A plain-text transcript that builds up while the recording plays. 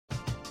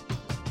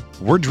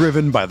We're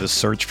driven by the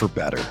search for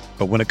better.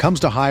 But when it comes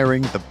to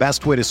hiring, the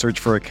best way to search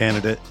for a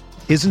candidate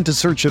isn't to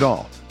search at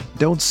all.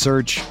 Don't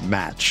search,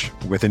 match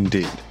with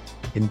Indeed.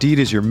 Indeed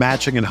is your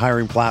matching and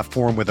hiring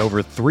platform with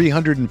over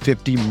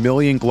 350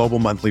 million global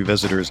monthly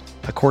visitors,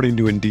 according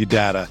to Indeed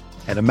data,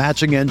 and a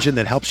matching engine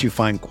that helps you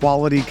find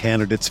quality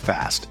candidates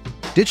fast.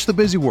 Ditch the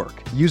busy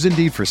work. Use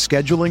Indeed for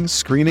scheduling,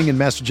 screening, and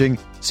messaging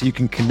so you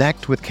can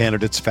connect with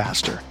candidates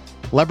faster.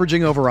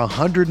 Leveraging over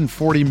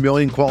 140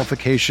 million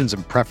qualifications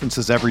and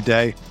preferences every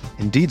day,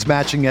 Indeed's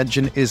matching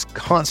engine is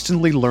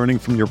constantly learning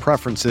from your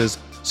preferences,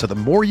 so the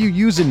more you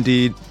use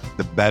Indeed,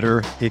 the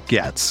better it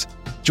gets.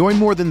 Join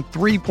more than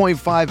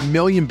 3.5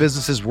 million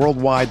businesses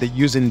worldwide that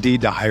use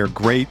Indeed to hire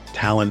great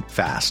talent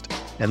fast.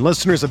 And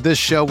listeners of this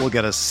show will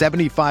get a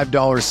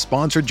 $75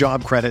 sponsored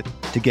job credit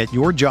to get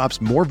your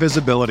jobs more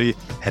visibility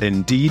at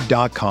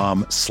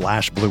Indeed.com/Blue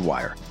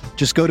Wire.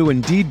 Just go to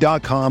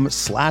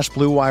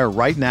Indeed.com/Blue Wire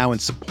right now and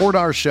support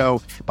our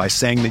show by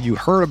saying that you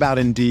heard about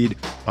Indeed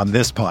on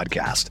this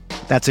podcast.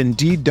 That's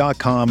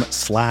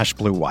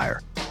Indeed.com/Blue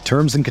Wire.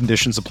 Terms and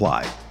conditions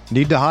apply.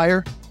 Need to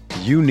hire?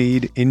 You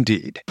need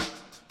Indeed.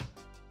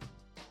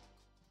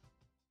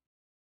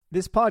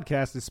 This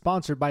podcast is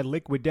sponsored by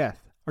Liquid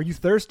Death. Are you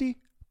thirsty?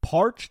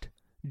 Parched?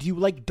 Do you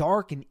like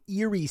dark and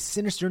eerie,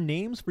 sinister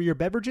names for your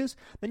beverages?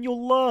 Then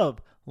you'll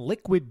love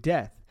Liquid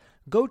Death.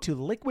 Go to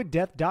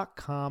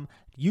liquiddeath.com,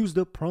 use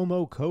the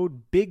promo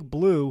code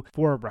BIGBLUE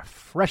for a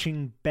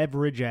refreshing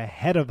beverage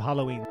ahead of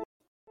Halloween.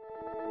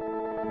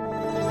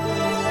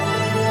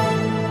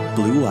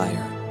 Blue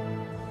Wire.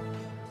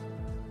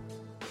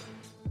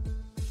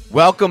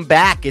 Welcome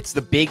back. It's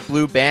the Big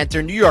Blue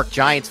Banter New York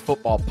Giants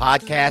football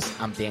podcast.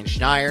 I'm Dan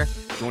Schneier.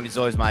 Joined as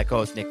always my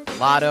co-host Nick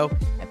Pilato.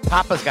 And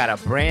Papa's got a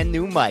brand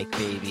new mic,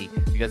 baby.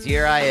 Because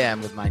here I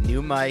am with my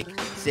new mic,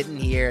 sitting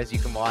here as you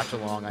can watch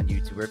along on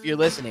YouTube. Or if you're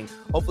listening,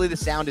 hopefully the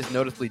sound is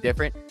noticeably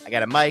different. I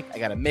got a mic, I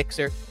got a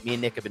mixer. Me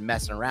and Nick have been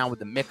messing around with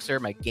the mixer.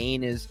 My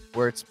gain is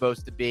where it's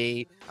supposed to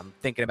be. I'm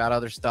thinking about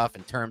other stuff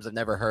and terms I've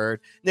never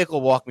heard. Nick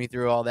will walk me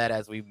through all that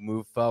as we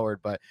move forward.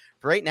 But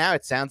for right now,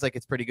 it sounds like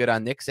it's pretty good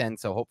on Nick's end.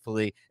 So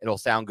hopefully it'll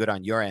sound good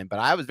on your end. But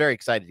I was very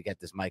excited to get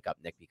this mic up,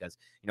 Nick, because,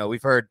 you know,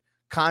 we've heard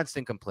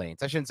constant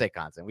complaints. I shouldn't say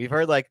constant. We've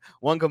heard like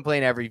one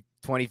complaint every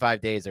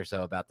 25 days or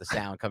so about the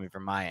sound coming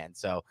from my end.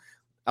 So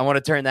I want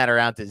to turn that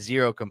around to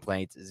 0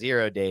 complaints,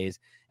 0 days.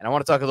 And I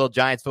want to talk a little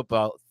Giants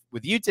football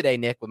with you today,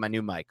 Nick, with my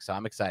new mic. So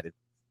I'm excited.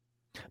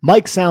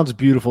 Mike sounds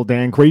beautiful,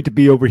 Dan. Great to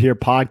be over here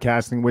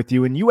podcasting with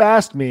you. And you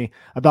asked me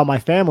about my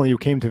family who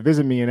came to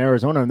visit me in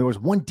Arizona. And there was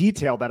one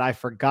detail that I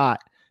forgot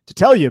to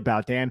tell you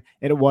about, Dan.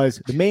 And it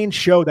was the main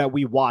show that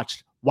we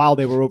watched while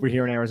they were over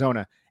here in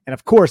Arizona. And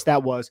of course,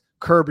 that was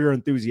Curb Your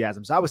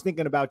Enthusiasm. So I was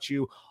thinking about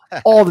you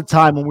all the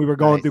time when we were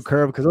going through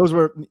Curb, because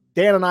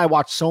Dan and I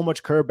watched so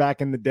much Curb back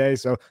in the day.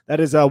 So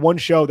that is one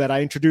show that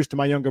I introduced to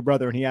my younger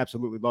brother, and he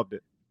absolutely loved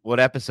it. What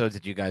episodes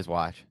did you guys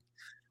watch?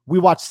 We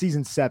watched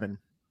season 7.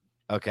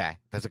 Okay.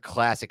 That's a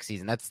classic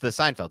season. That's the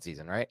Seinfeld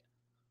season, right?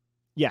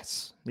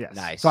 Yes.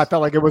 Nice. So I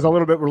felt like it was a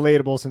little bit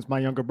relatable since my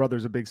younger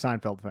brother's a big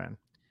Seinfeld fan.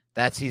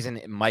 That season,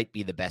 it might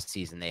be the best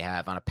season they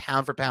have on a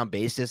pound-for-pound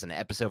basis and an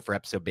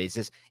episode-for-episode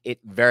basis. It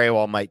very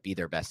well might be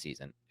their best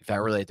season, if I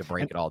really had to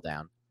break it all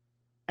down.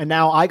 And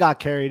now I got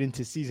carried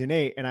into season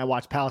 8, and I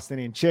watched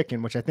Palestinian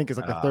Chicken, which I think is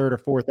like the 3rd or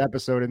 4th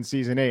episode in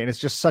season 8, and it's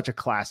just such a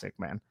classic,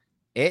 man.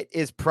 It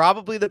is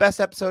probably the best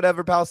episode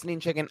ever, Palestinian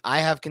Chicken.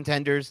 I have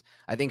contenders.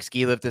 I think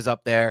Ski Lift is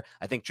up there.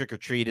 I think Trick or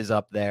Treat is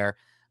up there.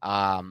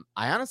 I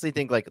honestly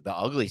think like the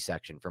Ugly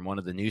section from one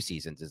of the new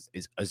seasons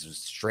is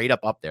straight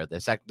up there.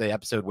 The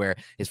episode where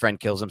his friend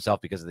kills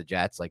himself because of the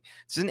Jets. Like,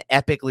 this is an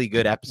epically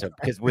good episode,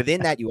 because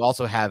within that you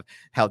also have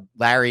how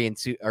Larry and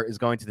Sue is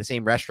going to the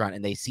same restaurant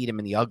and they seat him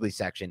in the Ugly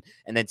section,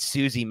 and then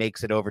Susie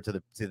makes it over to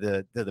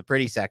the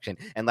pretty section,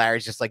 and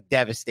Larry's just like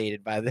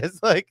devastated by this,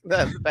 like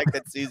the fact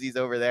that Susie's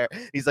over there.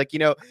 He's like, you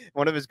know,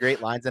 one of his great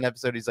lines in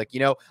episode, he's like,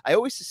 you know, I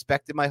always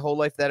suspected my whole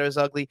life that I was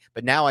ugly,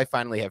 but now I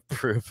finally have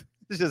proof.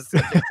 It's just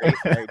such a great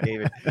Larry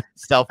David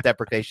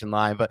self-deprecation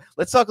line. But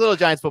let's talk a little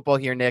Giants football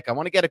here, Nick. I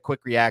want to get a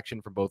quick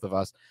reaction from both of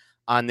us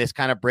on this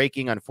kind of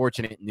breaking,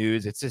 unfortunate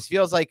news. It just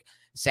feels like,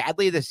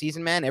 sadly, this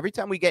season, man, every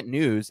time we get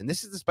news, and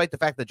this is despite the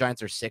fact the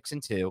Giants are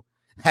 6-2,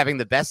 having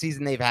the best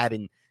season they've had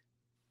in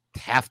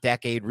half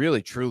decade,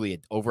 really,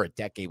 truly over a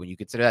decade. When you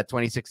consider that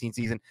 2016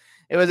 season,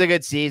 it was a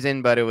good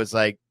season, but it was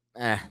like,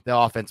 the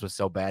offense was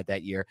so bad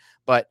that year.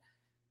 But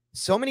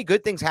so many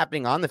good things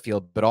happening on the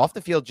field, but off the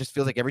field just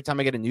feels like every time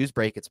I get a news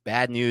break, it's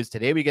bad news.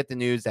 Today we get the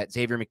news that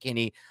Xavier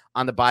McKinney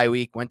on the bye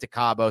week went to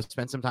Cabo,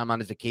 spent some time on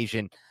his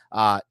vacation,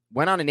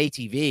 went on an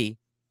ATV,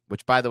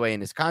 which, by the way, in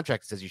his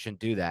contract says you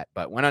shouldn't do that,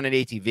 but went on an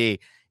ATV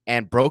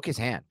and broke his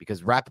hand,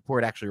 because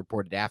Rappaport actually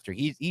reported after.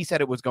 He said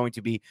it was going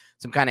to be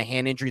some kind of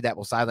hand injury that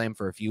will sideline him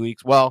for a few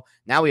weeks. Well,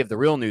 now we have the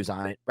real news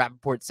on it.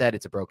 Rappaport said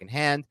it's a broken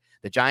hand.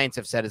 The Giants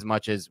have said as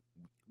much, as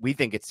we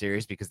think it's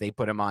serious, because they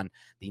put him on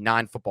the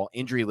non-football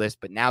injury list,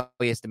 but now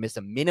he has to miss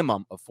a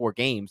minimum of 4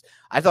 games.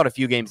 I thought a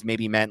few games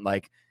maybe meant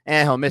like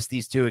and he'll miss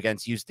these two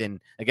against Houston,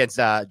 against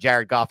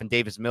Jared Goff and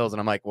Davis Mills. And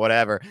I'm like,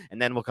 whatever.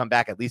 And then we'll come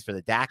back at least for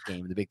the Dak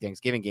game, the big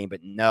Thanksgiving game.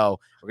 But no,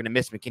 we're going to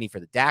miss McKinney for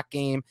the Dak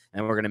game,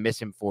 and we're going to miss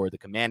him for the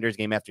Commanders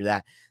game after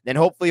that. Then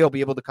hopefully he'll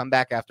be able to come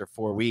back after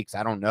 4 weeks.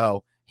 I don't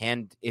know.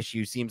 Hand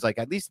issue seems like,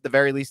 at least at the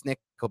very least, Nick,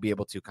 he'll be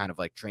able to kind of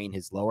like train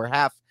his lower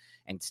half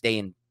and stay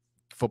in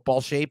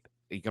football shape.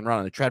 You can run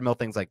on the treadmill,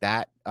 things like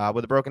that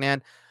with a broken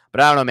hand. But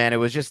I don't know, man.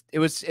 It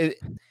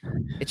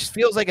just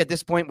feels like at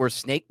this point we're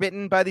snake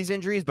bitten by these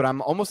injuries, but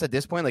I'm almost at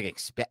this point like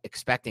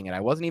expecting it.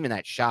 I wasn't even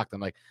that shocked. I'm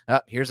like,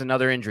 oh, here's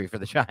another injury for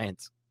the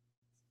Giants.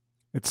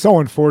 It's so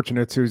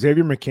unfortunate too.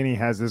 Xavier McKinney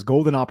has this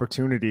golden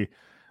opportunity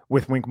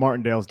with Wink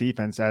Martindale's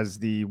defense as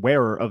the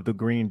wearer of the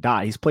green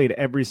dot. He's played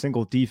every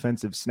single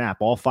defensive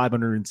snap, all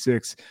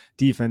 506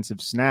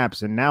 defensive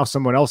snaps, and now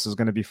someone else is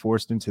going to be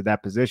forced into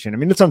that position. I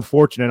mean, it's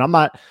unfortunate. I'm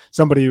not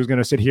somebody who's going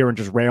to sit here and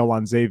just rail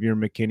on Xavier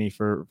McKinney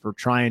for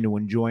trying to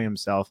enjoy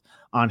himself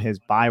on his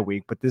bye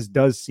week, but this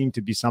does seem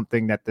to be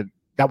something that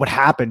would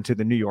happen to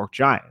the New York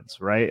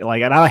Giants, right?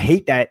 Like, and I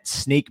hate that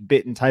snake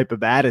bitten type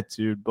of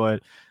attitude,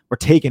 but we're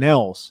taking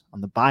L's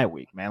on the bye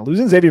week, man.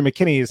 Losing Xavier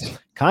McKinney is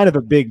kind of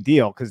a big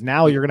deal because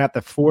now you're going to have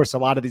to force a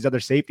lot of these other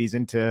safeties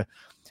into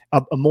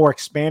a more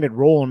expanded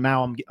role. And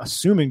now I'm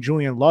assuming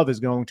Julian Love is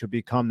going to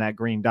become that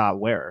green dot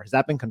wearer. Has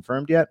that been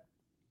confirmed yet?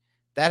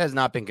 That has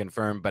not been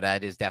confirmed, but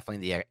that is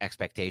definitely the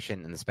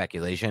expectation and the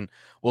speculation.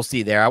 We'll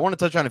see there. I want to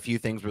touch on a few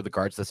things with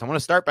regards to this. I want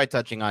to start by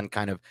touching on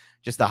kind of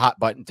just the hot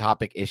button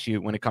topic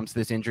issue when it comes to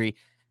this injury.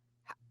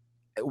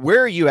 Where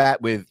are you at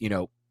with,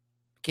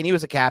 Kenny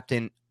was a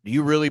captain. Do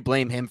you really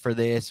blame him for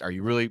this? Are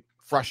you really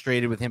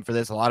frustrated with him for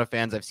this? A lot of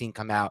fans I've seen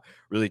come out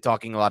really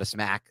talking a lot of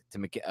smack to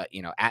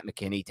at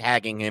McKinney,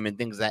 tagging him and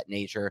things of that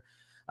nature.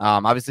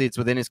 Obviously, it's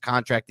within his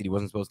contract that he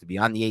wasn't supposed to be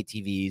on the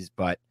ATVs,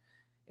 but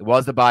it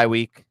was the bye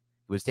week.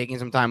 He was taking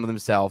some time with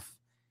himself,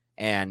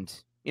 and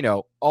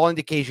all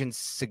indications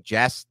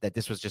suggest that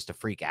this was just a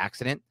freak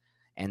accident,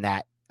 and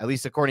that, at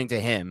least according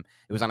to him,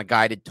 it was on a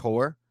guided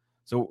tour.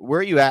 So where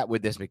are you at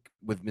with this,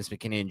 with Miss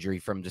McKinney injury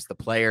from just the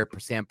player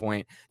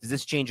standpoint? Does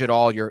this change at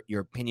all your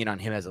opinion on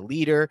him as a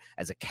leader,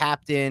 as a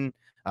captain?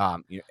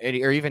 Or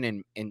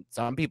even in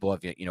some people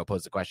have,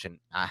 posed the question.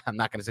 I'm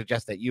not going to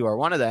suggest that you are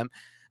one of them,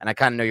 and I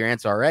kind of know your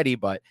answer already,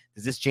 but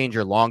does this change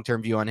your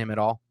long-term view on him at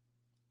all?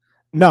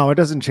 No, it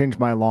doesn't change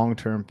my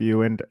long-term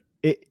view. And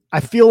I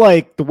feel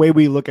like the way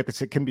we look at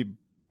this, it can be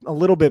a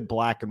little bit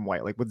black and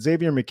white. Like with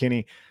Xavier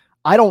McKinney,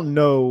 I don't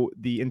know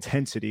the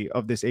intensity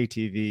of this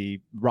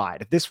ATV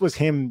ride. If this was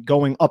him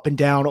going up and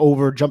down,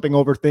 jumping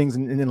over things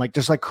and then like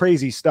just like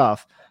crazy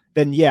stuff,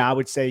 then yeah, I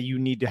would say you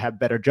need to have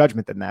better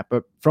judgment than that.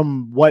 But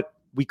from what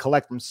we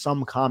collect from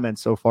some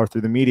comments so far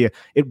through the media,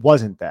 it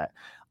wasn't that.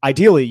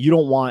 Ideally, you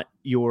don't want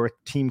your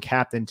team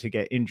captain to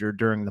get injured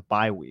during the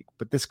bye week,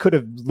 but this could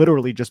have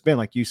literally just been,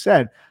 like you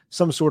said,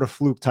 some sort of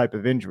fluke type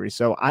of injury.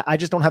 So I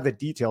just don't have the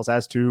details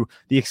as to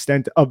the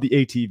extent of the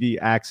ATV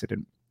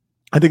accident.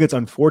 I think it's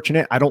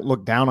unfortunate. I don't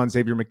look down on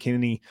Xavier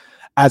McKinney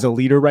as a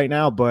leader right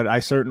now, but I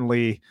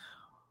certainly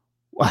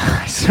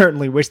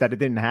wish that it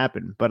didn't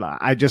happen. But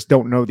I just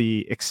don't know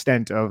the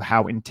extent of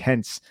how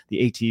intense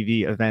the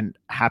ATV event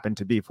happened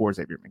to be for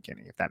Xavier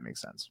McKinney, if that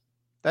makes sense.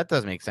 That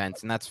does make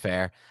sense, and that's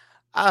fair.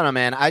 I don't know,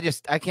 man.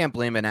 I can't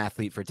blame an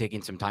athlete for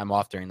taking some time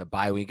off during the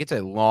bye week. It's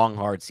a long,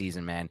 hard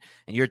season, man.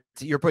 And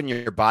you're putting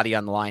your body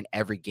on the line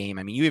every game.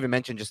 I mean, you even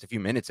mentioned just a few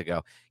minutes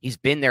ago, he's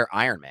been their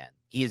Iron Man.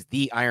 He is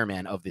the Iron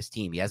Man of this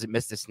team. He hasn't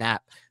missed a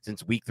snap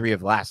since week 3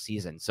 of last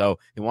season. So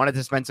he wanted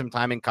to spend some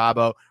time in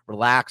Cabo,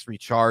 relax,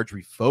 recharge,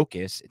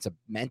 refocus. It's a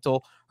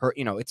mental hurt.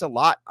 It's a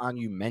lot on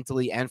you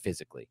mentally and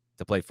physically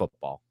to play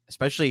football,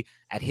 especially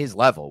at his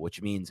level,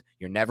 which means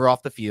you're never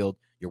off the field.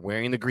 You're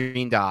wearing the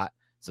green dot.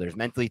 So there's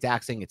mentally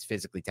taxing. It's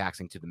physically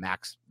taxing to the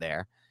max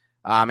there.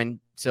 And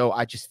so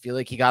I just feel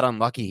like he got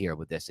unlucky here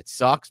with this. It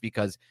sucks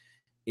because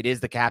it is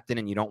the captain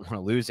and you don't want to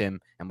lose him.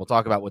 And we'll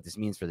talk about what this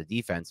means for the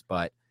defense,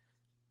 but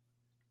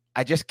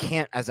I just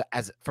can't,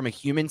 as from a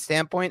human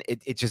standpoint,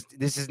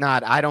 this is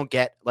not, I don't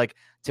get, like,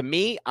 to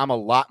me, I'm a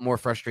lot more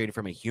frustrated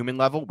from a human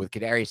level with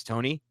Kadarius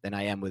Toney than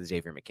I am with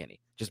Xavier McKinney,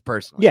 just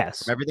personally.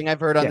 Yes. From everything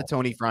I've heard on the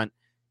Toney front,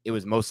 it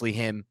was mostly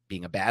him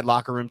being a bad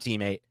locker room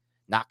teammate,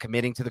 not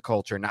committing to the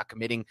culture, not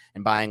committing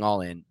and buying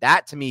all in.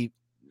 That to me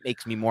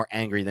makes me more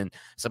angry than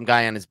some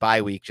guy on his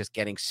bye week just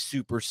getting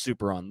super,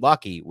 super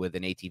unlucky with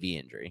an ATV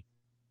injury.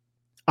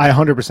 I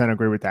 100%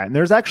 agree with that. And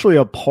there's actually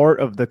a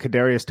part of the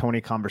Kadarius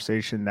Toney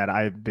conversation that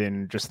I've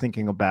been just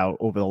thinking about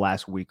over the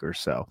last week or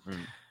so.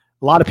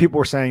 A lot of people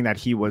were saying that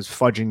he was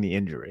fudging the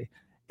injury.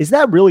 Is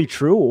that really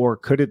true? Or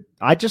could it?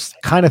 I just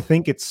kind of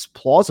think it's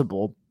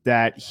plausible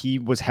that he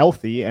was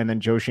healthy and then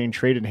Joe Schoen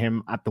traded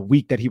him at the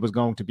week that he was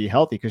going to be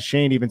healthy, because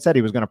Schoen even said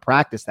he was going to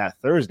practice that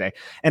Thursday.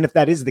 And if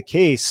that is the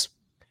case,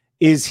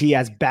 is he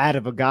as bad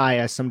of a guy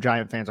as some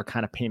Giant fans are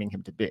kind of painting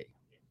him to be?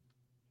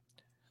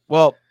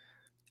 Well,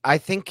 I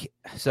think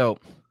so.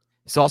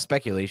 It's all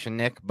speculation,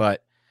 Nick,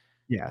 but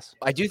yes,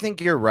 I do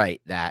think you're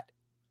right that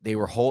they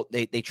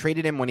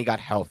traded him when he got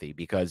healthy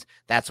because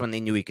that's when they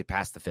knew he could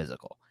pass the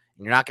physical.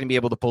 And you're not going to be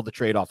able to pull the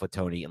trade off with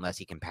Toney unless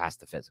he can pass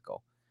the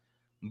physical.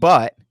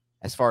 But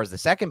as far as the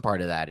second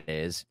part of that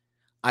is,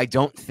 I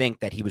don't think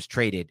that he was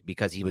traded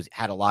because he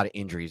had a lot of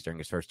injuries during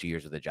his first 2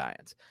 years with the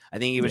Giants. I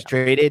think he was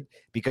traded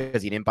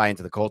because he didn't buy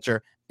into the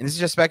culture. And this is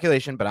just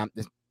speculation, but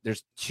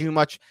there's too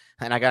much.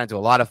 And I got into a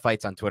lot of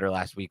fights on Twitter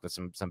last week with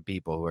some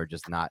people who are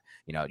just not,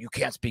 you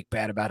can't speak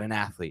bad about an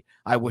athlete.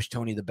 I wish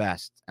Tony the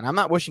best. And I'm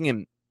not wishing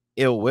him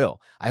ill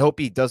will. I hope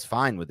he does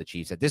fine with the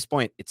Chiefs. At this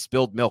point, it's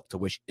spilled milk to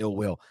wish ill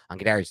will on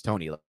Kadarius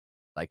Toney.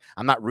 Like,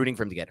 I'm not rooting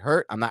for him to get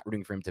hurt. I'm not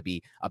rooting for him to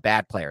be a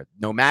bad player.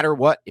 No matter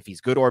what, if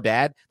he's good or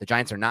bad, the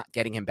Giants are not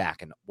getting him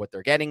back. And what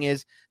they're getting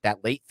is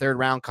that late third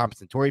round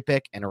compensatory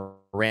pick and a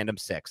random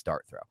 6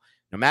 dart throw.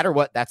 No matter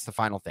what, that's the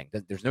final thing.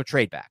 There's no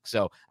trade back.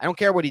 So I don't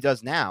care what he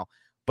does now,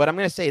 but I'm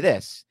going to say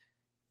this.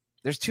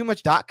 There's too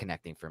much dot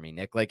connecting for me,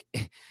 Nick. Like,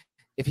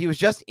 if he was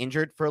just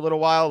injured for a little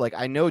while, like,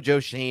 I know Joe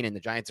Schoen and the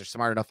Giants are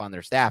smart enough on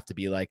their staff to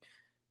be like,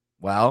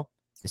 well,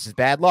 this is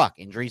bad luck.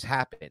 Injuries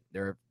happen.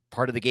 They're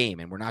part of the game,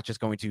 and we're not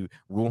just going to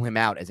rule him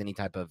out as any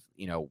type of,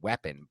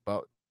 weapon.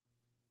 But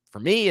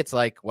for me, it's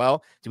like,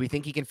 well, do we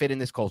think he can fit in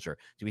this culture?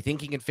 Do we think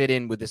he can fit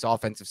in with this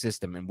offensive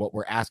system and what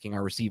we're asking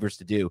our receivers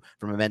to do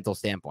from a mental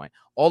standpoint?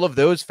 All of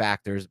those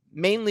factors,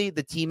 mainly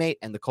the teammate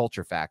and the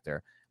culture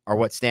factor, are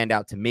what stand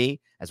out to me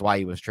as why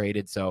he was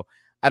traded. So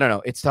I don't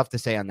know. It's tough to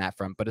say on that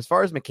front. But as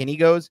far as McKinney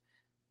goes,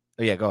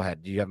 oh yeah, go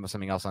ahead. Do you have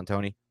something else on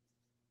Toney?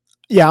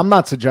 Yeah, I'm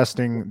not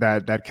suggesting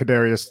that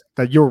Kadarius,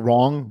 that you're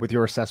wrong with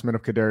your assessment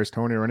of Kadarius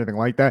Toney or anything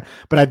like that.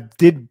 But I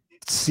did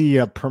see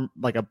a kind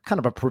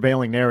of a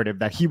prevailing narrative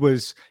that he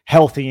was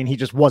healthy and he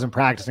just wasn't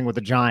practicing with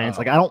the Giants.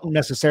 Like, I don't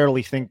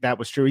necessarily think that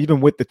was true,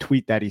 even with the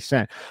tweet that he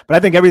sent. But I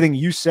think everything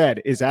you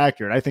said is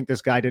accurate. I think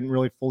this guy didn't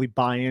really fully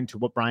buy into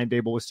what Brian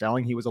Daboll was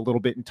selling. He was a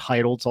little bit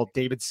entitled, saw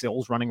David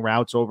Sills running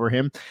routes over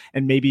him,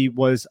 and maybe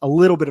was a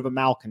little bit of a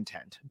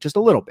malcontent, just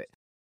a little bit.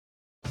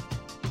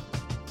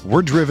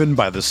 We're driven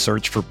by the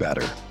search for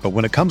better. But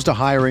when it comes to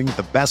hiring,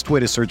 the best way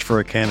to search for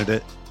a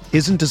candidate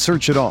isn't to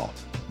search at all.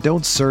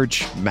 Don't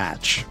search,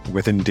 match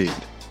with Indeed.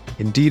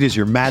 Indeed is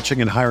your matching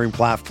and hiring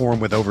platform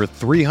with over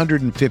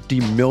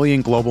 350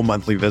 million global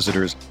monthly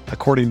visitors,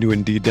 according to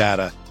Indeed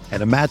data,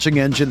 and a matching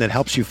engine that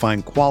helps you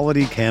find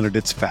quality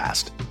candidates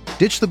fast.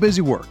 Ditch the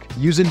busy work.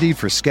 Use Indeed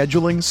for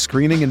scheduling,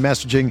 screening, and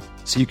messaging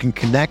so you can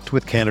connect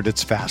with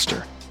candidates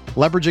faster.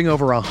 Leveraging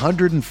over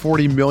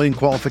 140 million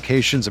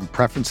qualifications and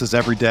preferences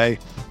every day,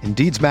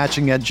 Indeed's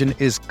matching engine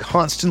is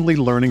constantly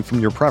learning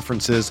from your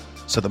preferences,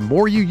 so the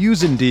more you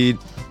use Indeed,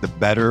 the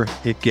better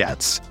it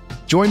gets.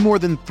 Join more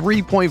than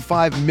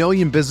 3.5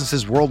 million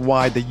businesses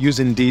worldwide that use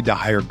Indeed to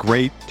hire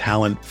great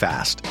talent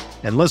fast.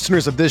 And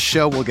listeners of this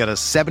show will get a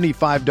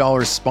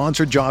 $75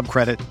 sponsored job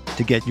credit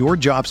to get your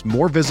jobs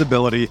more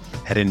visibility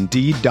at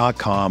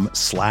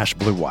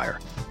Indeed.com/Blue Wire.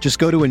 Just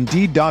go to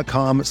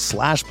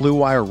Indeed.com/Blue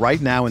Wire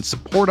right now and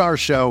support our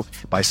show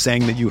by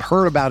saying that you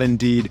heard about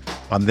Indeed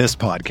on this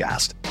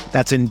podcast.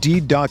 That's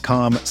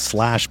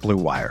Indeed.com/Blue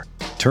Wire.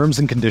 Terms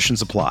and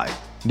conditions apply.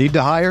 Need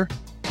to hire?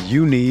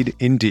 You need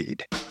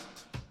Indeed.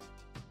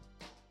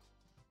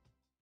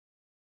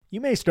 You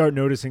may start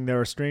noticing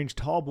there are strange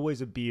tall boys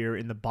of beer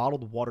in the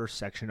bottled water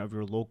section of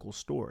your local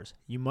stores.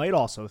 You might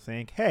also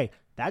think, hey,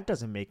 that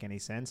doesn't make any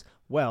sense.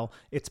 Well,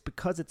 it's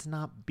because it's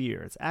not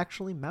beer. It's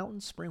actually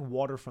mountain spring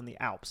water from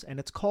the Alps, and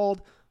it's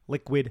called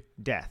Liquid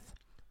Death.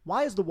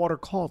 Why is the water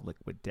called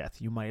Liquid Death,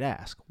 you might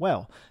ask?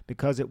 Well,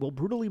 because it will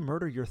brutally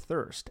murder your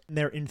thirst. And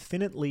their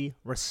infinitely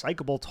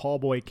recyclable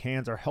tallboy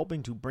cans are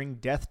helping to bring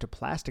death to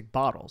plastic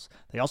bottles.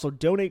 They also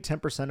donate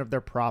 10% of their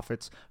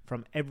profits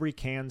from every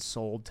can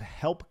sold to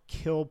help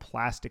kill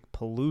plastic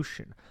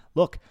pollution.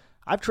 Look,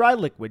 I've tried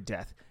Liquid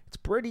Death. It's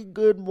pretty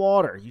good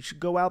water. You should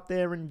go out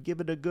there and give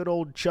it a good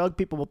old chug.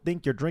 People will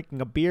think you're drinking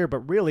a beer, but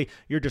really,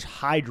 you're just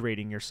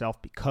hydrating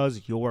yourself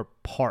because you're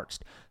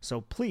parched.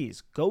 So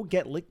please, go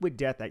get Liquid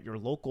Death at your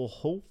local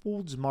Whole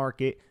Foods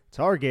Market,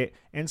 Target,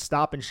 and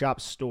Stop and Shop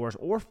stores,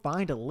 or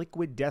find a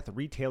Liquid Death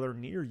retailer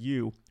near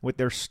you with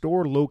their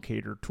store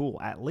locator tool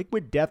at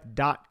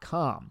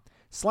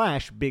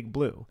liquiddeath.com/Big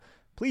Blue.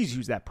 Please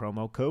use that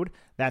promo code.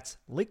 That's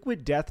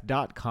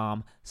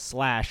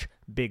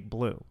liquiddeath.com/Big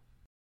Blue.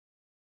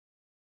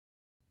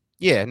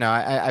 Yeah, no,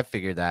 I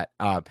figured that.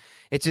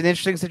 It's an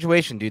interesting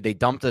situation, dude. They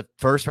dumped a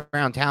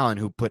first-round talent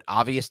who put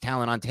obvious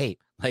talent on tape.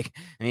 Like,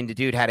 I mean, the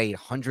dude had a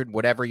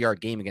 100-whatever-yard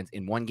game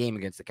in one game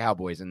against the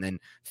Cowboys, and then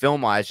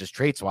film-wise, just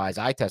traits-wise,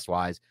 eye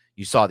test-wise,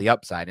 you saw the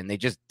upside, and they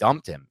just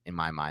dumped him, in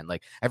my mind.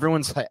 Like,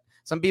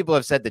 some people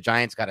have said the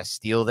Giants got a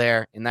steal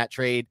there in that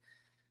trade.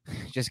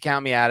 Just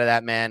count me out of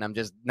that, man. I'm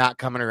just not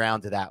coming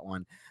around to that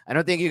one. I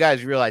don't think you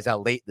guys realize how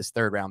late this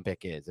third-round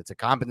pick is. It's a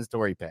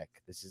compensatory pick.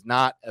 This is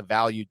not a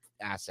valued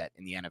asset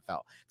in the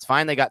NFL. It's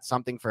fine they got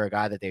something for a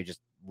guy that they just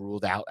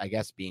ruled out, I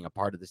guess, being a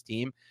part of this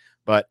team.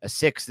 But a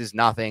 6 is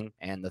nothing,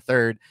 and the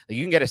third,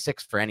 you can get a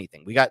 6 for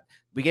anything. We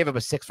gave up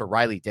a 6 for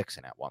Riley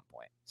Dixon at one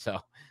point. So,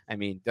 I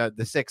mean,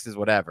 the 6 is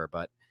whatever,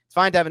 but it's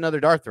fine to have another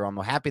dart throw. I'm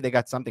happy they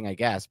got something, I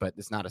guess, but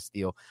it's not a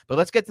steal. But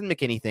let's get to the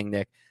McKinney thing,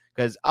 Nick,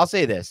 because I'll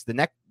say this.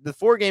 The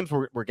 4 games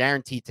we're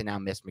guaranteed to now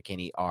miss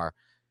McKinney are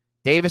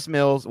Davis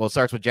Mills. Well, it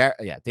starts with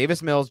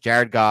Davis Mills,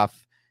 Jared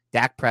Goff,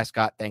 Dak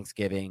Prescott,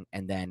 Thanksgiving,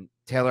 and then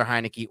Taylor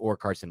Heineke or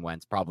Carson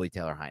Wentz, probably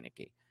Taylor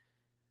Heineke.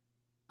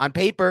 On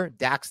paper,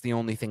 Dak's the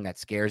only thing that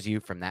scares you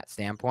from that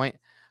standpoint.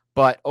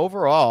 But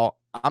overall,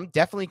 I'm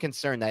definitely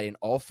concerned that in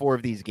all 4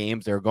 of these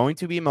games, there are going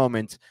to be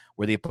moments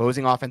where the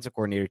opposing offensive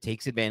coordinator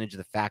takes advantage of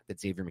the fact that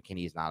Xavier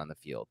McKinney is not on the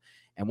field.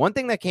 And one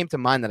thing that came to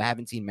mind that I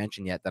haven't seen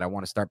mentioned yet that I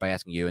want to start by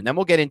asking you, and then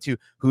we'll get into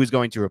who's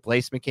going to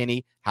replace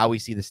McKinney, how we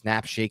see the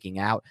snaps shaking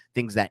out,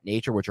 things of that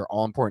nature, which are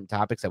all important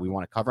topics that we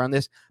want to cover on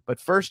this. But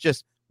first,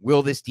 just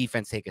will this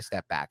defense take a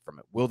step back from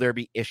it? Will there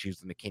be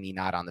issues with McKinney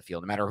not on the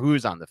field, no matter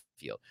who's on the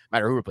field, no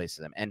matter who replaces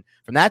them? And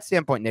from that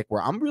standpoint, Nick,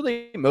 where I'm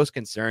really most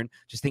concerned,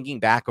 just thinking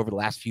back over the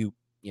last few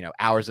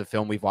hours of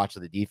film we've watched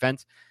of the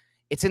defense,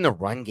 it's in the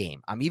run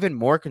game. I'm even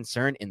more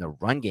concerned in the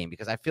run game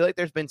because I feel like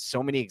there's been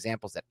so many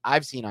examples that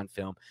I've seen on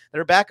film that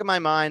are back in my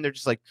mind. They're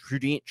just like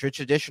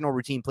traditional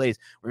routine plays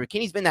where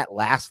McKinney's been that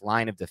last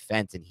line of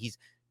defense, and he's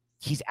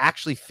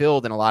actually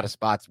filled in a lot of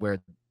spots where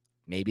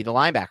maybe the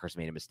linebackers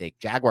made a mistake.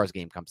 Jaguars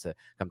game come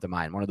to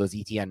mind. One of those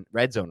ETN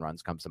red zone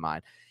runs comes to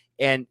mind.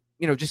 And,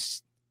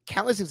 just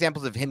countless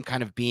examples of him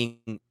kind of being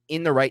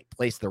in the right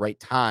place at the right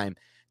time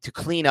to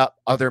clean up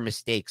other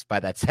mistakes by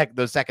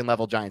those second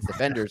level Giants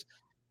defenders.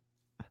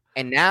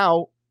 And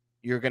now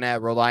you're going to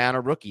rely on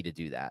a rookie to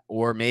do that.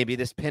 Or maybe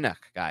this Pinnock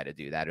guy to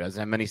do that, who doesn't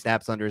have many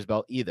snaps under his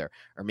belt either.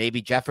 Or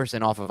maybe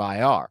Jefferson off of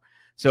IR.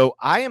 So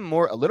I am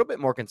a little bit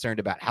more concerned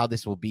about how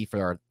this will be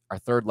for our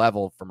third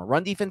level from a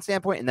run defense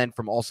standpoint, and then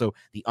from also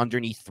the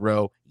underneath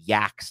throw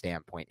yak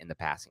standpoint in the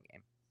passing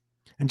game.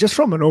 And just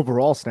from an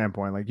overall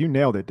standpoint, like you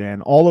nailed it,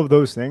 Dan, all of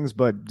those things,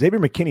 but Xavier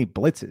McKinney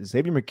blitzes.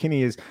 Xavier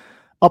McKinney is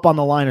up on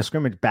the line of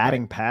scrimmage,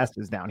 batting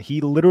passes down.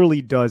 He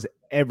literally does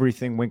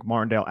everything Wink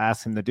Martindale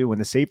asks him to do. And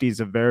the safety is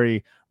a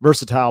very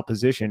versatile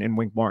position in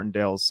Wink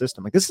Martindale's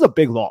system. Like, this is a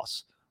big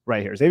loss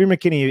right here. Xavier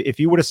McKinney, if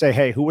you were to say,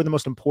 hey, who are the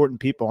most important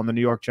people on the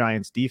New York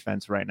Giants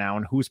defense right now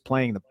and who's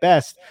playing the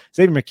best,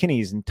 Xavier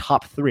McKinney is in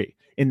top 3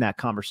 in that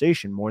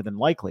conversation more than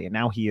likely. And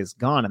now he is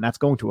gone. And that's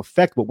going to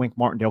affect what Wink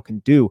Martindale can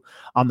do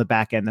on the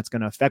back end. That's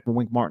going to affect what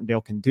Wink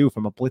Martindale can do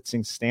from a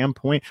blitzing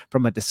standpoint,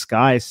 from a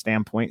disguise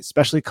standpoint,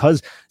 especially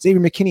because Xavier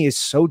McKinney is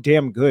so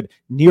damn good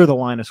near the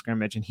line of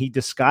scrimmage and he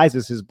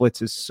disguises his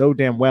blitzes so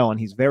damn well. And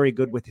he's very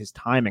good with his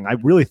timing. I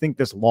really think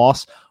this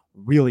loss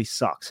really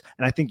sucks.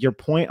 And I think your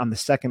point on the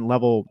second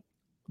level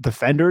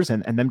defenders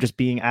and them just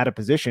being out of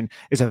position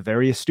is a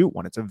very astute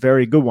one. It's a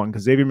very good one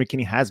because Xavier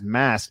McKinney has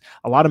masked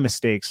a lot of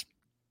mistakes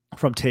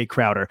from Tay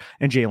Crowder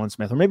and Jalen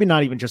Smith, or maybe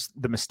not even just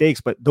the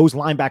mistakes, but those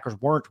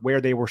linebackers weren't where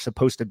they were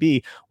supposed to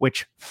be,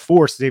 which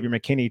forced Xavier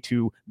McKinney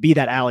to be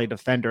that alley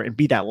defender and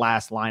be that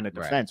last line of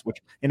defense, which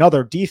in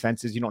other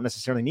defenses, you don't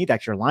necessarily need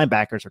that. Your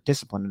linebackers are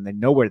disciplined and they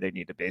know where they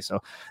need to be.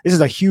 So this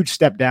is a huge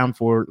step down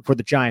for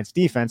the Giants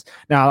defense.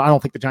 Now, I don't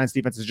think the Giants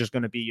defense is just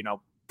going to be,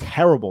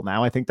 terrible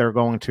now. I think they're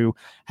going to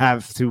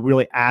have to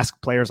really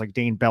ask players like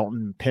Dane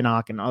Belton,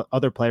 Pinnock, and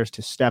other players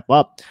to step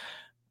up.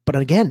 But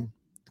again,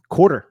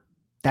 quarter,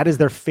 that is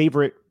their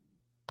favorite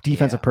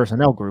defensive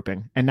personnel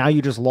grouping. And now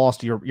you just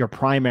lost your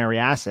primary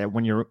asset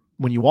when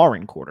you are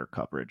in quarter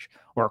coverage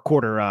or a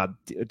quarter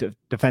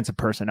defensive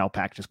personnel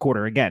packages.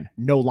 Quarter, again,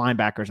 no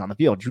linebackers on the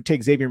field. You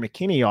take Xavier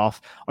McKinney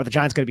off, are the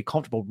Giants going to be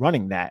comfortable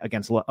running that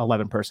against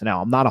 11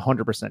 personnel? I'm not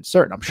 100%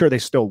 certain. I'm sure they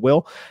still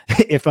will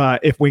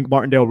if Wink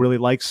Martindale really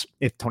likes,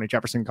 if Tony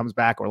Jefferson comes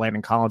back or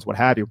Landon Collins, what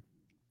have you.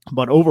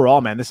 But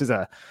overall, man, this is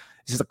a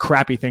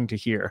crappy thing to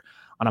hear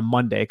on a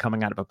Monday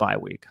coming out of a bye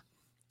week.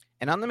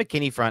 And on the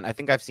McKinney front, I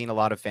think I've seen a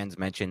lot of fans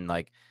mention,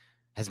 like,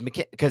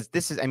 because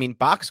this is,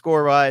 box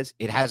score wise,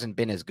 it hasn't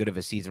been as good of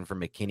a season for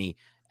McKinney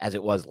as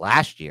it was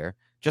last year,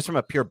 just from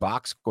a pure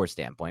box score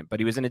standpoint, but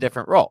he was in a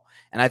different role.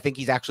 And I think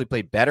he's actually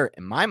played better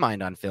in my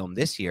mind on film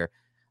this year.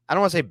 I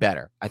don't want to say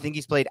better. I think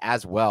he's played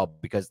as well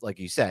because, like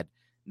you said,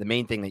 the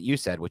main thing that you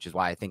said, which is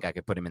why I think I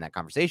could put him in that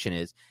conversation,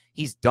 is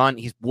he's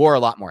wore a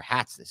lot more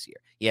hats this year.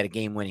 He had a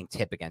game-winning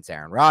tip against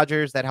Aaron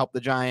Rodgers that helped the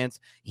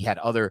Giants. He had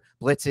other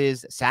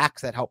blitzes,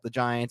 sacks that helped the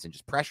Giants, and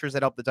just pressures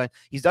that helped the Giants.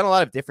 He's done a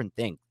lot of different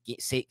things,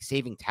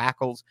 saving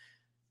tackles.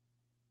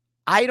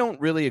 I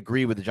don't really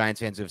agree with the Giants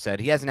fans who have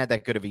said he hasn't had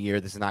that good of a year.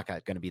 This is not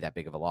going to be that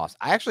big of a loss.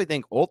 I actually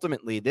think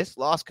ultimately this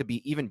loss could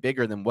be even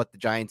bigger than what the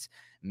Giants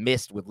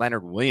missed with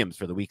Leonard Williams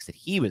for the weeks that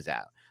he was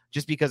out,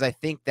 just because I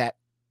think that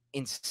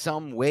in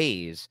some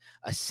ways,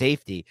 a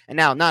safety, and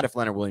now not if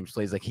Leonard Williams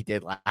plays like he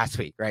did last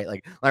week, right?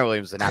 Like, Leonard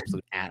Williams is an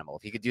absolute animal.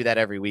 If he could do that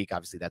every week,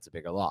 obviously that's a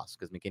bigger loss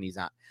because McKinney's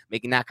not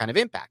making that kind of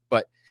impact.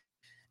 But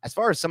as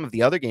far as some of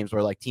the other games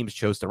where like teams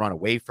chose to run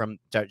away from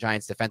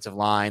Giants defensive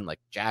line, like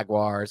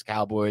Jaguars,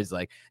 Cowboys,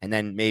 and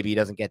then maybe he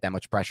doesn't get that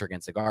much pressure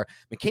against the guard.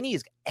 McKinney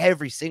is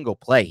every single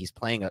play. He's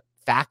playing a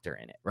factor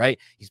in it, right?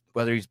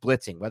 Whether he's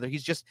blitzing, whether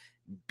he's just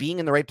being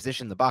in the right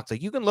position in the box.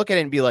 Like, you can look at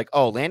it and be like,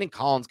 oh, Landon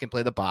Collins can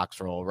play the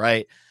box role,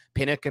 right?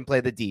 Pinnock can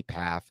play the deep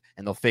half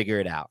and they'll figure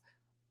it out.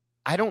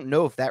 I don't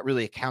know if that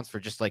really accounts for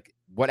just like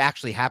what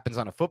actually happens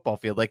on a football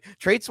field. Like,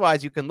 traits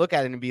wise, you can look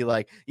at it and be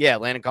like, yeah,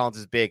 Landon Collins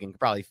is big and can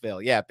probably fail.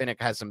 Yeah,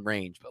 Pinnock has some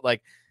range, but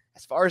like,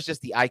 as far as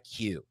just the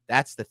IQ,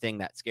 that's the thing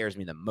that scares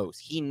me the most.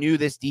 He knew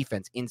this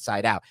defense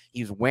inside out.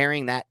 He was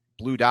wearing that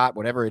blue dot,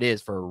 whatever it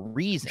is, for a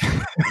reason.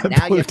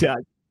 Now Blue dot.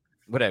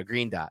 Whatever,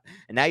 green dot.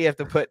 And now you had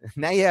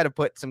to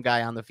put some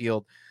guy on the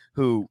field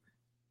who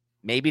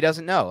maybe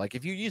doesn't know. Like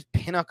if you use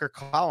Pinnock or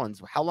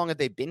Collins, how long have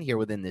they been here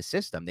within this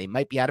system? They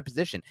might be out of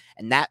position.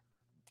 And that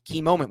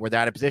key moment where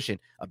they're out of position,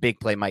 a big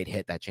play might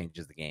hit that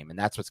changes the game. And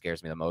that's what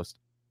scares me the most.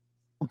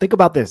 Well, think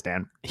about this,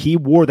 Dan. He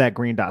wore that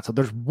green dot. So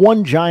there's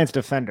one Giants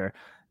defender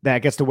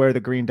that gets to wear the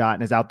green dot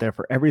and is out there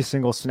for every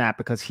single snap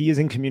because he is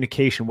in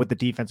communication with the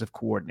defensive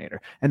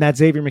coordinator. And that's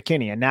Xavier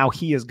McKinney. And now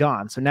he is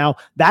gone. So now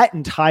that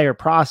entire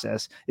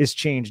process is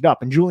changed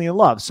up. And Julian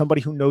Love,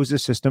 somebody who knows the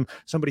system,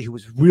 somebody who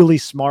is really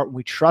smart,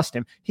 we trust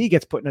him, he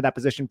gets put into that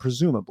position,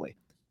 presumably.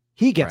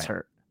 He gets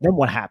hurt. Then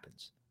what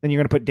happens? Then you're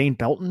going to put Dane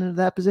Belton into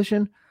that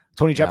position?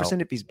 Tony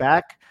Jefferson, if he's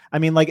back. I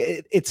mean, like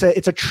it's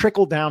a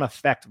trickle down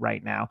effect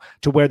right now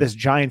to where this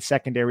Giants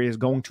secondary is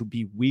going to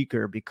be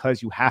weaker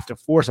because you have to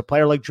force a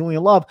player like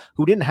Julian Love,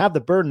 who didn't have the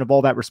burden of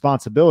all that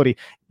responsibility,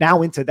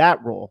 now into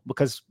that role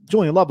because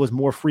Julian Love was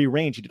more free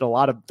range. He did a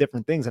lot of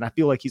different things. And I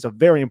feel like he's a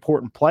very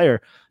important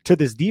player to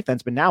this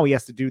defense, but now he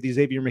has to do the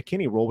Xavier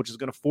McKinney role, which is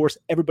going to force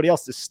everybody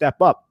else to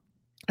step up.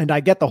 And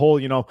I get the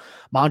whole,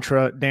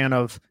 mantra, Dan,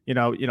 of, you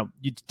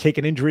take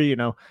an injury,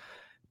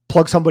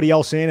 plug somebody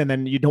else in and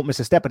then you don't miss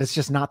a step, but it's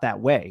just not that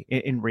way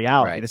in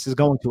reality. Right. This is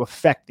going to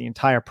affect the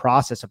entire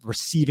process of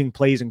receiving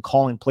plays and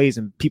calling plays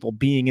and people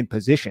being in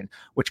position,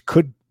 which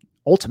could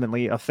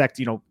ultimately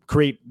affect,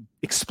 create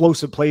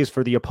explosive plays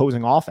for the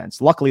opposing offense.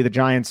 Luckily the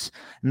Giants,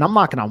 and I'm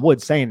knocking on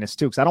wood saying this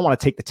too, because I don't want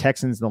to take the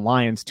Texans and the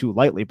Lions too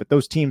lightly, but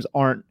those teams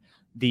aren't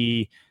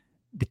the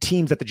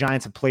teams that the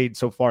Giants have played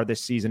so far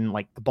this season,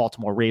 like the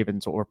Baltimore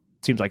Ravens or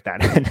teams like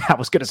that. And I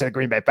was going to say the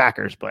Green Bay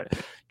Packers, but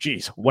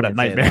geez, what a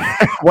nightmare.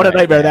 What a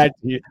nightmare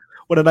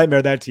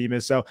that team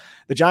is. So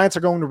the Giants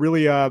are going to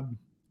really, the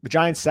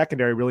Giants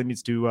secondary really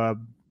needs to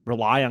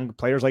rely on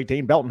players like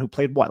Dane Belton, who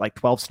played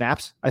 12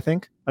 snaps, I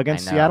think,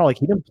 against Seattle. Like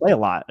he didn't play a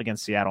lot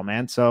against Seattle,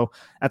 man. So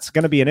that's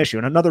going to be an issue.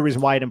 And another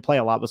reason why he didn't play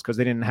a lot was because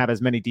they didn't have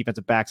as many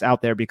defensive backs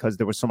out there because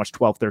there was so much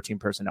 12-13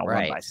 personnel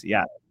run by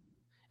Seattle.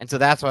 And so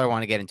that's what I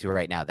want to get into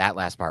right now, that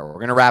last part. We're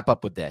going to wrap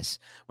up with this.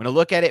 I'm going to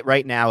look at it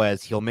right now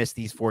as he'll miss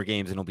these 4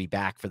 games and he'll be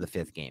back for the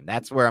 5th game.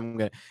 That's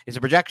where it's a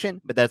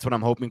projection, but that's what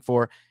I'm hoping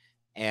for.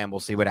 And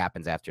we'll see what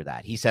happens after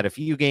that. He said a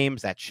few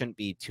games. That shouldn't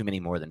be too many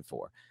more than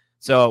 4.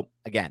 So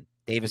again,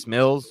 Davis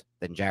Mills,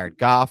 then Jared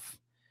Goff,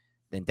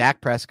 then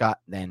Dak Prescott,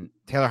 then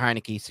Taylor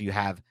Heineke. So you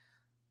have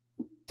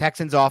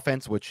Texans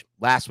offense, which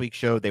last week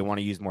showed they want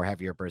to use more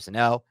heavier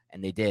personnel,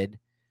 and they did.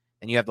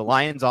 And you have the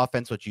Lions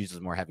offense, which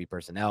uses more heavy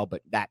personnel,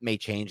 but that may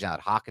change now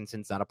that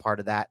Hawkinson's not a part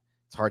of that.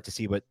 It's hard to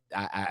see, but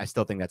I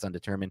still think that's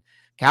undetermined.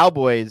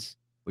 Cowboys,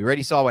 we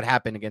already saw what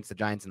happened against the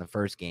Giants in the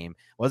first game.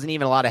 It wasn't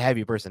even a lot of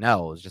heavy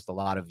personnel. It was just a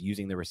lot of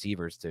using the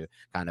receivers to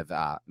kind of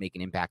make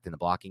an impact in the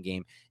blocking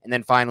game. And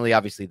then finally,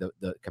 obviously,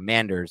 the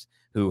Commanders,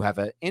 who have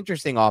an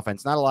interesting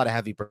offense. Not a lot of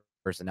heavy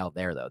personnel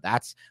there, though.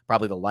 That's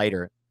probably the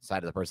lighter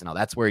side of the personnel.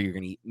 That's where you're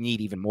going to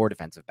need even more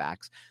defensive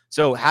backs.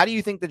 So how do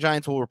you think the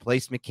Giants will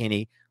replace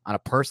McKinney on a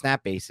per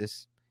snap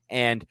basis?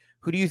 And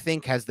who do you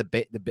think has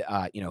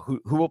who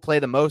will play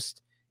the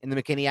most in the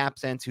McKinney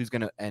absence? Who's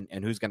going to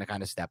and who's going to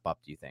kind of step up,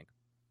 do you think?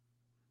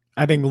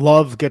 I think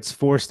Love gets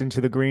forced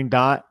into the green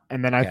dot,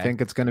 and then I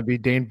think it's going to be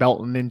Dane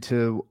Belton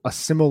into a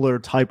similar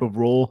type of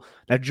role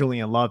that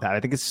Julian Love had. I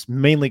think it's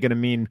mainly going to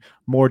mean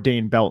more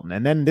Dane Belton.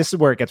 And then this is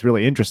where it gets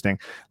really interesting.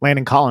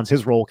 Landon Collins,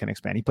 his role can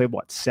expand. He played,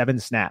 7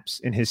 snaps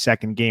in his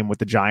second game with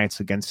the Giants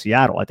against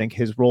Seattle. I think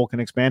his role can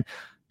expand.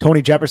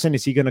 Tony Jefferson,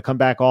 is he going to come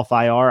back off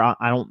IR?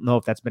 I don't know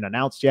if that's been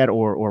announced yet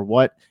or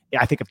what.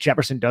 I think if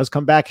Jefferson does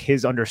come back,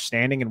 his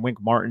understanding in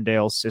Wink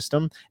Martindale's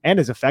system and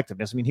his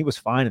effectiveness, I mean, he was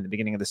fine in the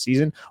beginning of the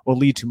season, will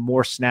lead to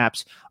more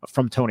snaps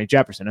from Tony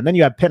Jefferson. And then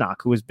you have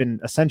Pinnock, who has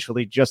been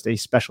essentially just a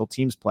special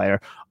teams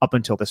player up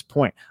until this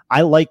point.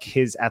 I like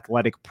his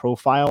athletic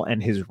profile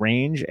and his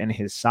range and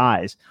his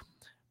size,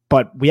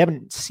 but we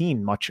haven't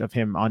seen much of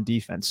him on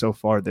defense so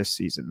far this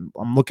season.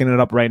 I'm looking it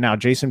up right now.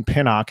 Jason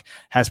Pinnock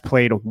has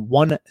played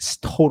 1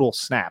 total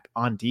snap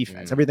on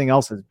defense. Everything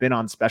else has been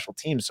on special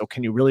teams. So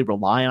can you really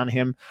rely on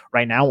him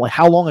right now? Like,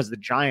 how long has the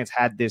Giants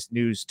had this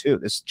news too?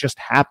 This just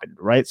happened,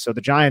 right? So the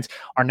Giants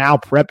are now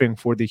prepping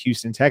for the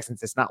Houston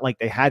Texans. It's not like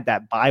they had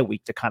that bye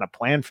week to kind of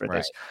plan for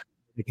this.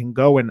 They can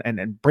go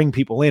and bring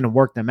people in and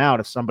work them out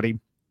if somebody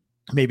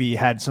maybe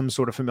had some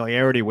sort of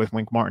familiarity with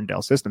Wink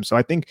Martindale's system. So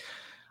I think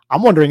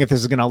I'm wondering if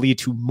this is going to lead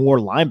to more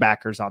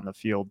linebackers on the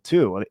field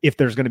too, if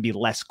there's going to be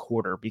less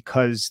quarter,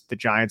 because the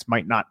Giants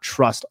might not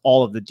trust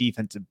all of the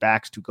defensive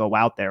backs to go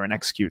out there and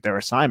execute their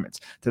assignments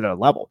to their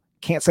level.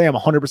 Can't say I'm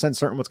 100%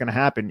 certain what's going to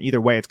happen.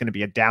 Either way, it's going to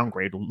be a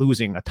downgrade,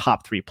 losing a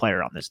top 3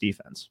 player on this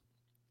defense.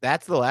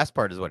 That's the last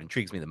part is what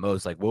intrigues me the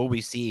most. Like, will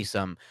we see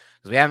some,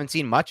 because we haven't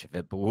seen much of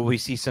it, but will we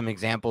see some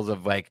examples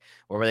of like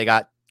where they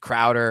got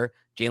Crowder,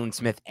 Jalen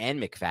Smith,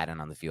 and McFadden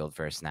on the field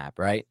for a snap,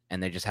 right?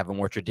 And they just have a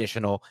more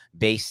traditional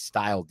base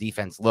style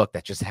defense look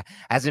that just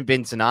hasn't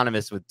been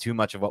synonymous with too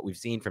much of what we've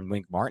seen from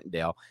Wink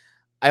Martindale.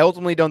 I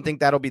ultimately don't think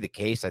that'll be the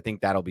case. I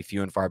think that'll be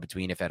few and far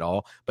between, if at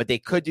all. But they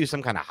could do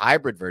some kind of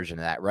hybrid version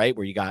of that, right?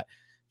 Where you got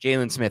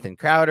Jalen Smith and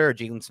Crowder, or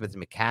Jalen Smith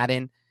and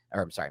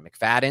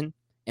McFadden.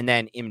 And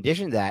then in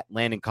addition to that,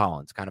 Landon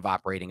Collins kind of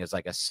operating as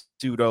like a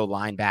pseudo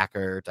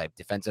linebacker type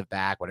defensive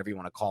back, whatever you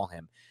want to call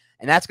him.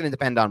 And that's going to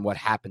depend on what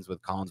happens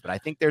with Collins. But I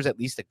think there's at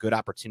least a good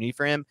opportunity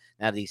for him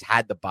now that he's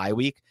had the bye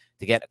week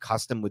to get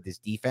accustomed with this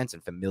defense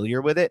and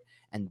familiar with it.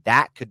 And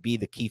that could be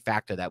the key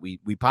factor that we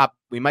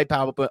might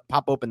pop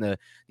open the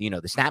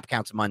snap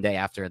counts Monday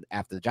after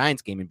the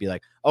Giants game and be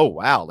like, oh,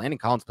 wow, Landon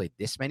Collins played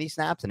this many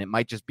snaps. And it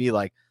might just be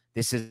like,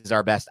 this is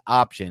our best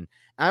option.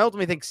 And I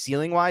ultimately think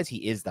ceiling wise,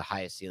 he is the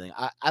highest ceiling.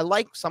 I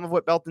like some of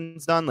what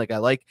Belton's done. Like I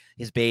like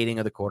his baiting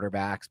of the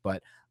quarterbacks,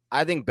 but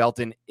I think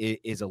Belton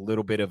is a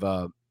little bit of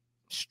a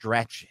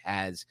stretch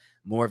as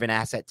more of an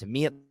asset to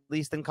me, at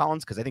least, than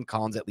Collins, because I think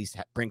Collins at least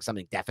brings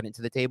something definite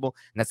to the table,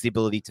 and that's the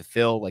ability to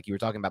fill, like you were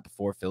talking about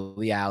before, fill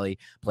the alley,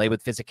 play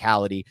with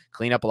physicality,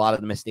 clean up a lot of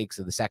the mistakes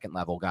of the second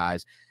level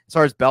guys. As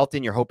far as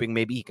Belton, you're hoping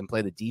maybe he can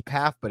play the deep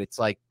half, but it's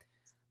like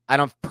I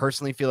don't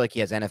personally feel like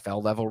he has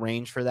NFL level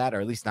range for that, or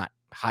at least not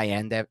high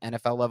end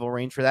NFL level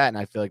range for that, and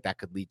I feel like that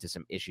could lead to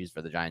some issues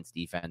for the Giants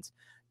defense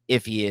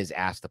if he is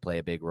asked to play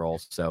a big role.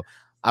 So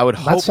I would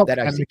hope that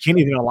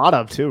McKinney did a lot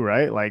of too,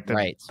 right? Like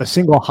the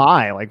single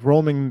high, like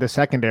roaming the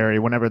secondary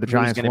whenever the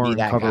Giants weren't be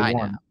that cover guy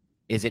one. Now?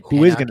 Is it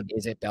who is going to?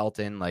 Is it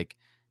Belton? Like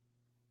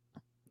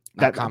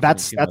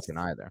that's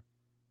either.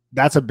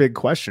 That's a big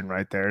question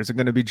right there. Is it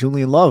going to be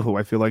Julian Love, who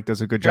I feel like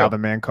does a good job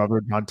of man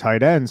coverage on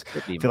tight ends?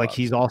 I feel like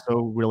he's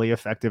also really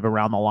effective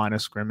around the line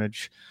of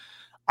scrimmage.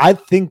 I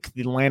think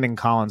the Landon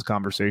Collins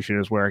conversation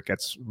is where it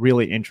gets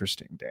really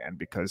interesting, Dan,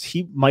 because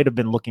he might have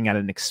been looking at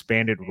an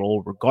expanded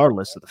role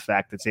regardless of the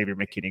fact that Xavier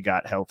McKinney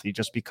got healthy,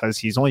 just because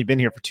he's only been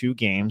here for 2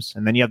 games.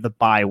 And then you have the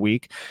bye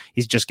week.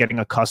 He's just getting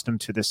accustomed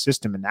to this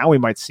system. And now we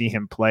might see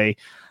him play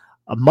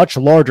a much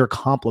larger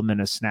complement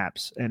of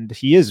snaps. And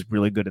he is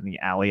really good in the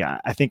alley.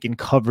 I think in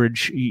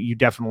coverage, you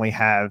definitely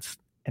have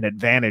an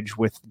advantage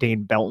with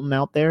Dane Belton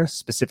out there,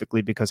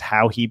 specifically because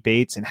how he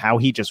baits and how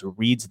he just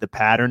reads the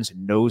patterns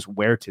and knows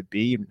where to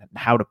be and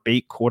how to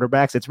bait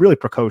quarterbacks. It's really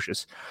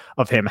precocious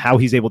of him, how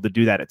he's able to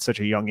do that at such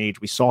a young age.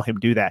 We saw him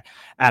do that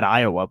at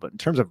Iowa, but in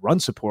terms of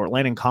run support,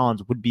 Landon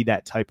Collins would be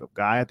that type of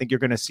guy. I think you're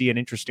going to see an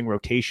interesting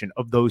rotation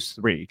of those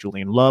 3,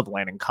 Julian Love,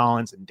 Landon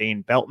Collins, and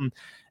Dane Belton.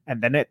 And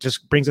then it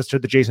just brings us to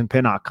the Jason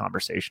Pinnock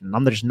conversation. And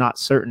I'm just not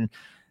certain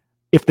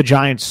if the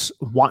Giants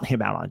want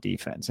him out on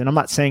defense. And I'm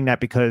not saying that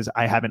because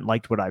I haven't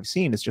liked what I've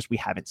seen. It's just we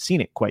haven't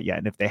seen it quite yet.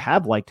 And if they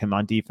have liked him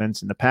on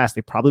defense in the past,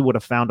 they probably would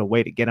have found a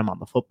way to get him on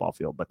the football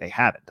field, but they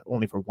haven't,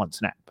 only for 1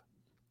 snap.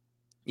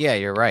 Yeah,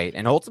 you're right.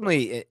 And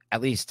ultimately,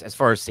 at least as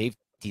far as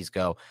safeties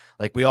go,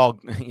 like we all,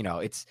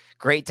 it's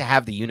great to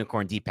have the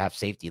unicorn deep half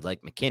safety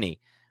like McKinney.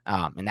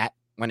 And that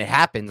when it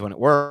happens, when it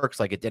works,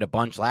 like it did a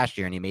bunch last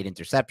year and he made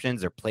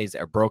interceptions or plays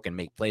that are broken,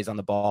 make plays on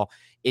the ball,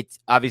 it's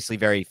obviously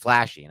very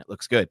flashy and it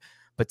looks good.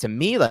 But to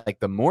me, like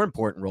the most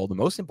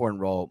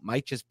important role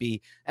might just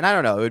be, and I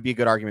don't know, it would be a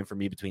good argument for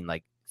me between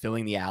like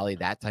filling the alley,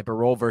 that type of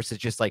role versus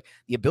just like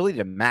the ability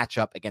to match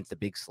up against a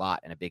big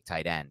slot and a big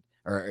tight end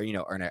or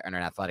an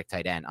athletic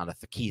tight end on a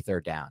key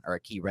third down or a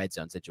key red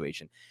zone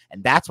situation.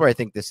 And that's where I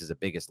think this is the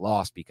biggest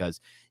loss, because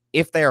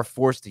if they are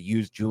forced to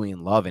use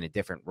Julian Love in a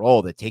different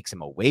role that takes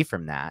him away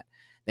from that,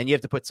 then you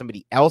have to put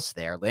somebody else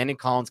there. Landon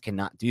Collins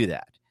cannot do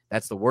that.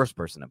 That's the worst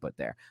person to put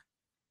there.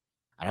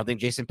 I don't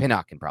think Jason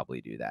Pinnock can probably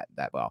do that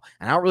well.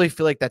 And I don't really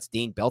feel like that's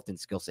Dane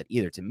Belton's skill set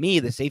either. To me,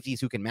 the safeties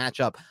who can match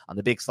up on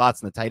the big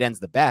slots and the tight ends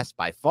the best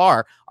by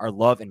far are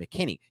Love and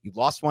McKinney. You've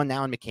lost one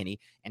now in McKinney.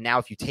 And now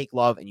if you take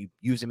Love and you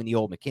use him in the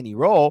old McKinney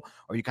role,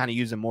 or you kind of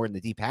use him more in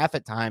the deep half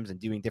at times and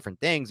doing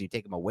different things, you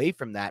take him away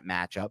from that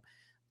matchup.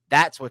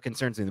 That's what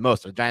concerns me the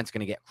most. Are the Giants going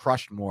to get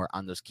crushed more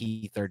on those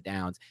key third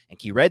downs and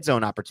key red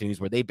zone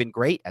opportunities where they've been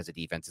great as a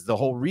defense? Is the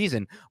whole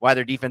reason why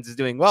their defense is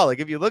doing well. Like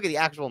if you look at the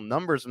actual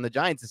numbers from the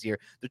Giants this year,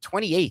 they're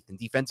 28th in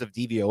defensive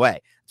DVOA.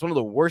 It's one of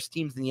the worst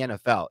teams in the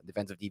NFL in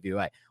defensive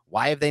DVOA.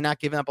 Why have they not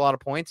given up a lot of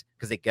points?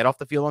 Because they get off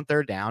the field on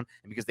third down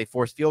and because they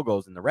force field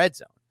goals in the red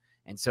zone.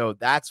 And so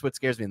that's what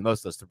scares me the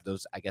most,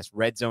 those I guess,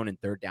 red zone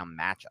and third down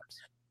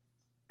matchups.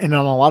 And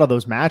on a lot of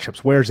those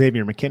matchups, where's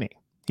Xavier McKinney?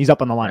 He's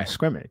up on the line of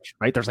scrimmage,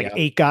 right? There's like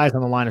 8 guys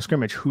on the line of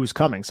scrimmage. Who's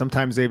coming?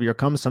 Sometimes Xavier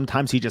comes.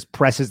 Sometimes he just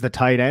presses the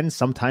tight end.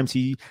 Sometimes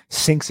he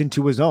sinks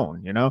into his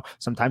own,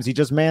 Sometimes he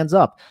just mans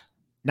up.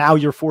 Now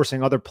you're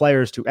forcing other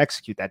players to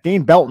execute that.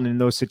 Dane Belton in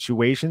those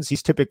situations,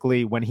 he's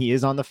typically, when he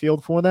is on the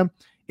field for them,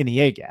 in the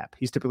A-gap.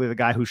 He's typically the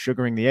guy who's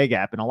sugaring the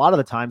A-gap. And a lot of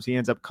the times he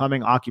ends up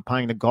coming,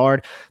 occupying the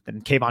guard. Then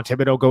Kayvon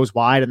Thibodeau goes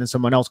wide, and then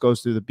someone else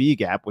goes through the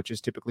B-gap, which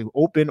is typically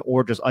open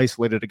or just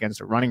isolated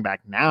against a running back.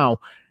 Now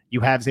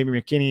you have Xavier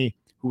McKinney,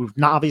 who's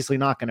obviously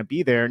not going to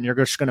be there, and you're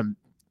just going to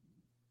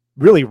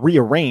really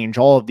rearrange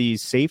all of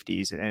these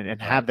safeties and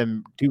have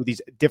them do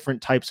these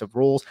different types of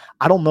roles.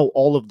 I don't know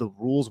all of the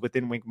rules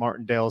within Wink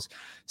Martindale's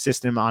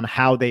system on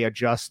how they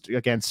adjust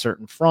against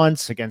certain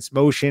fronts, against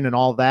motion and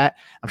all that.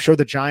 I'm sure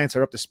the Giants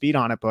are up to speed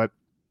on it, but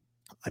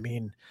I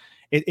mean,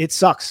 it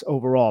sucks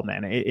overall,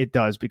 man. It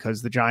does,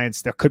 because the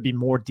Giants, there could be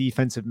more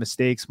defensive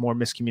mistakes, more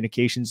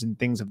miscommunications and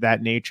things of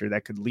that nature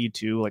that could lead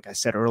to, like I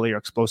said earlier,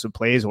 explosive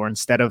plays, or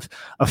instead of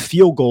a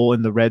field goal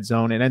in the red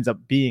zone, it ends up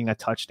being a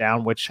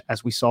touchdown, which,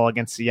 as we saw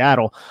against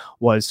Seattle,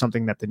 was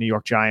something that the New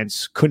York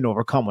Giants couldn't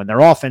overcome. When their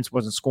offense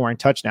wasn't scoring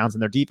touchdowns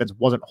and their defense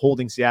wasn't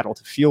holding Seattle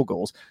to field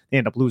goals, they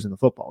end up losing the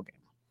football game.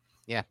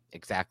 Yeah,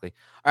 exactly.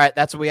 All right,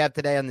 that's what we have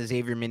today on the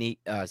Xavier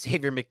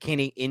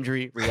McKinney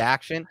injury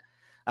reaction.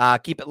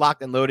 Keep it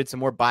locked and loaded. Some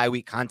more bye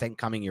week content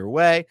coming your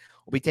way.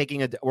 We'll be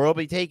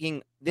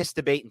taking this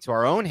debate into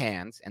our own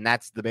hands, and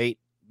that's debate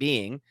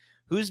being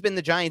who's been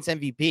the Giants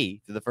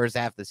MVP through the first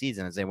half of the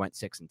season as they went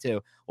 6-2.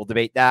 We'll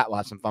debate that. We'll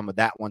have some fun with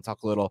that one.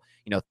 Talk a little,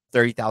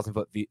 30,000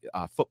 foot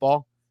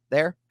football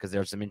there, because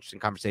there's some interesting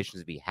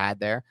conversations to be had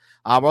there.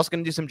 We're also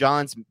going to do some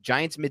Giants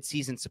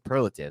midseason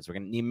superlatives. We're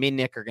going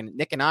to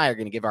Nick and I are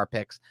going to give our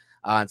picks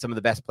on some of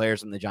the best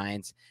players from the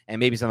Giants, and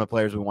maybe some of the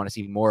players we want to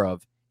see more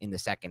of in the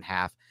second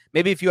half.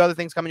 Maybe a few other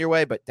things coming your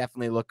way, but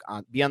definitely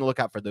be on the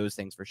lookout for those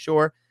things for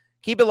sure.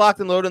 Keep it locked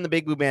and loaded on the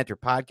Big Blue Banter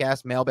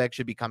podcast. Mailbag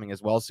should be coming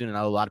as well soon. I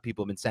know a lot of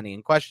people have been sending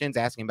in questions,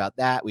 asking about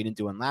that. We didn't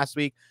do one last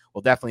week.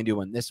 We'll definitely do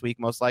one this week,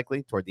 most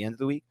likely toward the end of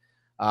the week.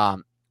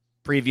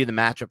 Preview the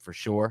matchup for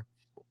sure.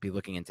 We'll be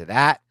looking into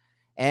that.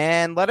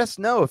 And let us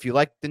know if you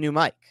like the new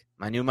mic.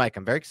 My new mic.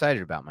 I'm very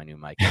excited about my new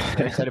mic. I'm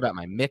very excited about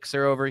my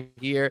mixer over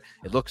here.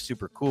 It looks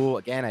super cool.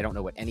 Again, I don't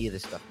know what any of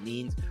this stuff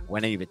means, or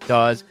what any of it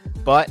does.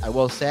 But I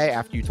will say,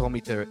 after you told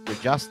me to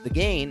adjust the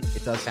gain,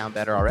 it does sound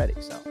better already.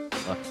 So,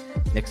 look,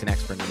 Nick's an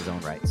expert in his own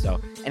right. So,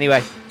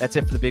 anyway, that's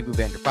it for the Big Blue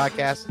Banter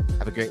podcast.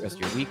 Have a great rest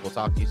of your week. We'll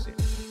talk to you soon.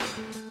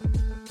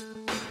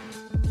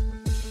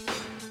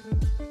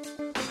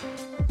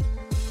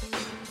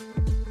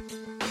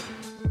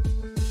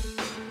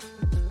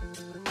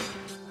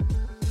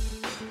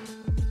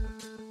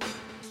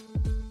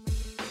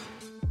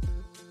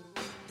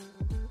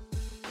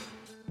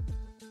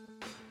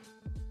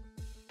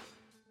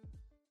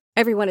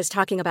 Everyone is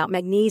talking about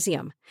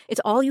magnesium.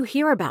 It's all you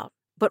hear about.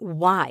 But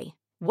why?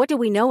 What do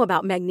we know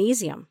about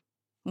magnesium?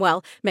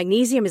 Well,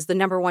 magnesium is the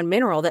number one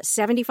mineral that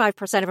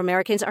 75% of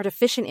Americans are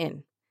deficient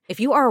in. If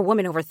you are a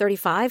woman over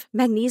 35,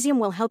 magnesium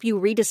will help you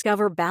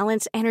rediscover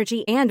balance,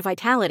 energy, and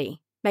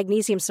vitality.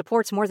 Magnesium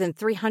supports more than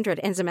 300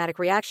 enzymatic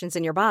reactions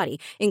in your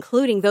body,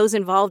 including those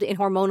involved in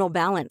hormonal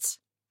balance.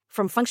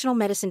 From functional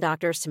medicine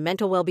doctors to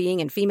mental well-being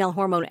and female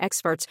hormone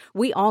experts,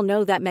 we all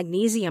know that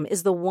magnesium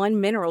is the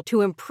one mineral to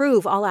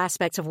improve all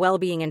aspects of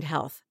well-being and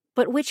health.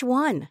 But which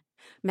one?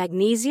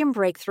 Magnesium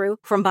Breakthrough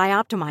from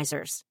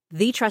Bioptimizers,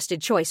 the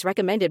trusted choice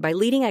recommended by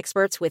leading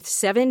experts with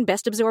 7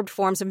 best-absorbed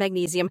forms of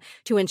magnesium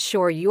to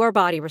ensure your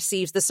body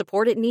receives the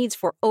support it needs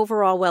for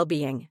overall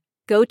well-being.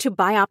 Go to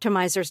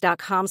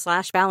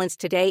bioptimizers.com/balance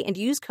today and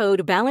use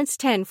code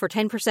BALANCE10 for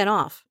 10%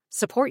 off.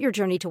 Support your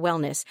journey to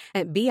wellness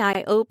at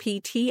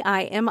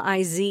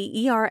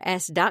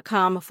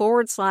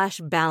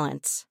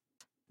bioptimizers.com/balance.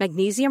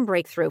 Magnesium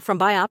Breakthrough from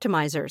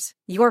Bioptimizers,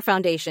 your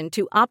foundation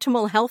to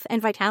optimal health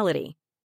and vitality.